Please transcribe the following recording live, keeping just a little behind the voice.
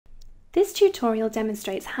This tutorial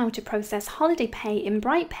demonstrates how to process holiday pay in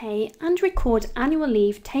BrightPay and record annual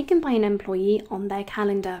leave taken by an employee on their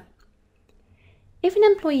calendar. If an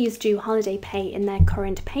employee is due holiday pay in their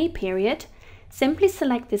current pay period, simply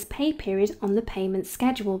select this pay period on the payment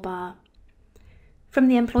schedule bar. From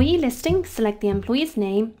the employee listing, select the employee's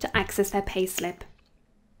name to access their payslip.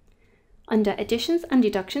 Under Additions and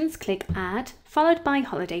Deductions, click Add, followed by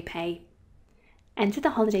Holiday Pay. Enter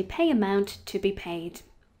the holiday pay amount to be paid.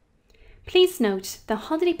 Please note, the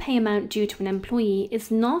holiday pay amount due to an employee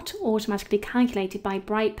is not automatically calculated by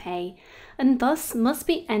BrightPay and thus must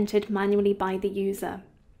be entered manually by the user.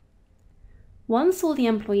 Once all the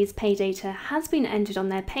employee's pay data has been entered on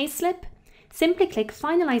their payslip, simply click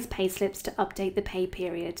Finalize Payslips to update the pay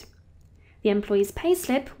period. The employee's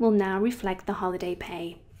payslip will now reflect the holiday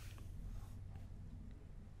pay.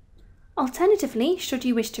 Alternatively, should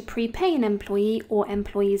you wish to prepay an employee or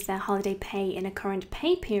employees their holiday pay in a current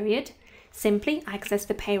pay period, simply access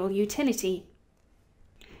the payroll utility.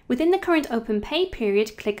 Within the current open pay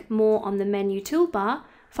period, click More on the menu toolbar,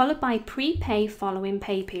 followed by Prepay following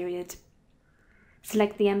pay period.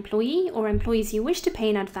 Select the employee or employees you wish to pay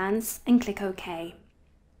in advance and click OK.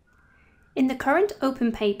 In the current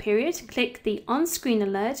open pay period, click the on-screen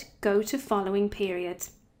alert Go to Following Period.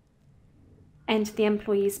 Enter the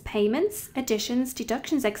employee's payments, additions,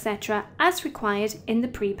 deductions, etc. as required in the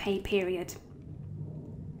prepay period.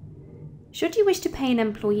 Should you wish to pay an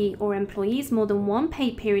employee or employees more than one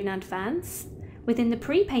pay period in advance, within the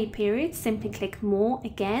prepaid period, simply click More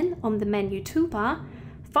again on the menu toolbar,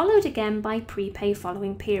 followed again by Prepay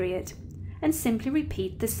following period, and simply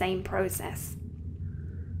repeat the same process.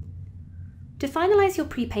 To finalize your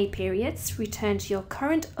prepaid periods, return to your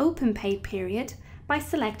current open pay period by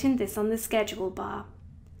selecting this on the schedule bar.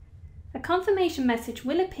 A confirmation message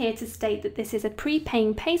will appear to state that this is a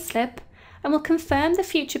prepaying payslip and will confirm the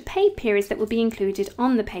future pay periods that will be included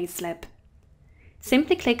on the payslip.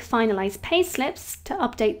 Simply click Finalize Payslips to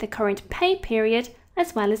update the current pay period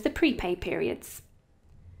as well as the prepay periods.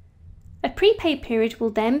 A prepay period will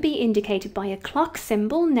then be indicated by a clock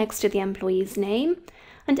symbol next to the employee's name,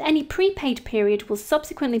 and any prepaid period will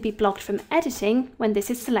subsequently be blocked from editing when this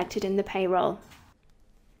is selected in the payroll.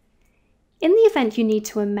 In the event you need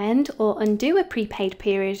to amend or undo a prepaid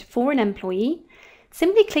period for an employee,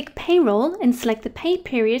 simply click Payroll and select the pay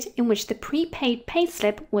period in which the prepaid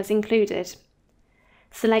payslip was included.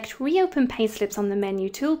 Select Reopen Payslips on the menu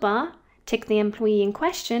toolbar, tick the employee in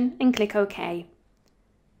question and click OK.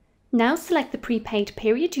 Now select the prepaid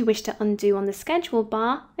period you wish to undo on the schedule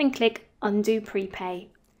bar and click Undo Prepay.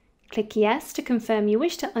 Click Yes to confirm you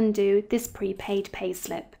wish to undo this prepaid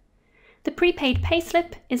payslip. The prepaid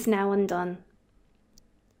payslip is now undone.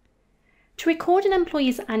 To record an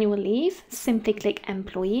employee's annual leave, simply click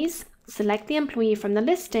Employees, select the employee from the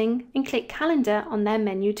listing and click Calendar on their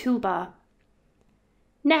menu toolbar.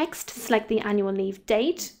 Next, select the annual leave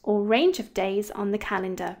date or range of days on the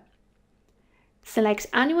calendar. Select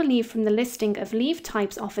annual leave from the listing of leave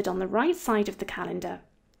types offered on the right side of the calendar.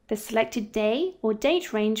 The selected day or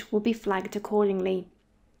date range will be flagged accordingly.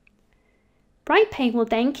 BrightPay will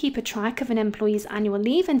then keep a track of an employee's annual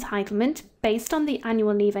leave entitlement based on the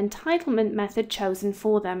annual leave entitlement method chosen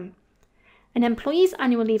for them. An employee's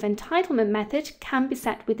annual leave entitlement method can be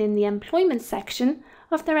set within the employment section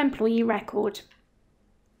of their employee record.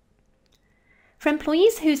 For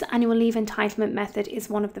employees whose annual leave entitlement method is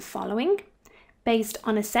one of the following: based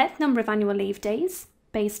on a set number of annual leave days,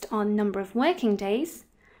 based on number of working days,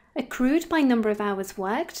 accrued by number of hours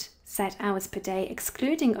worked, set hours per day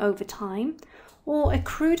excluding overtime, or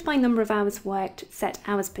accrued by number of hours worked, set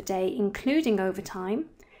hours per day including overtime.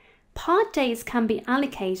 Part days can be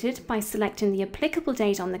allocated by selecting the applicable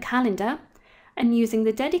date on the calendar and using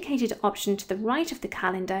the dedicated option to the right of the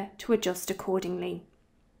calendar to adjust accordingly.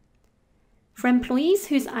 For employees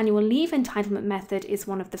whose annual leave entitlement method is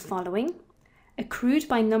one of the following: accrued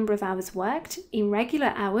by number of hours worked,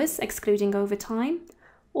 irregular hours excluding overtime,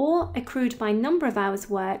 or accrued by number of hours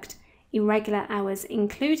worked, irregular hours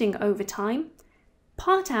including overtime,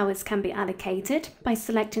 part hours can be allocated by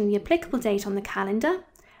selecting the applicable date on the calendar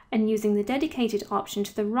and using the dedicated option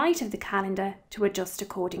to the right of the calendar to adjust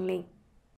accordingly.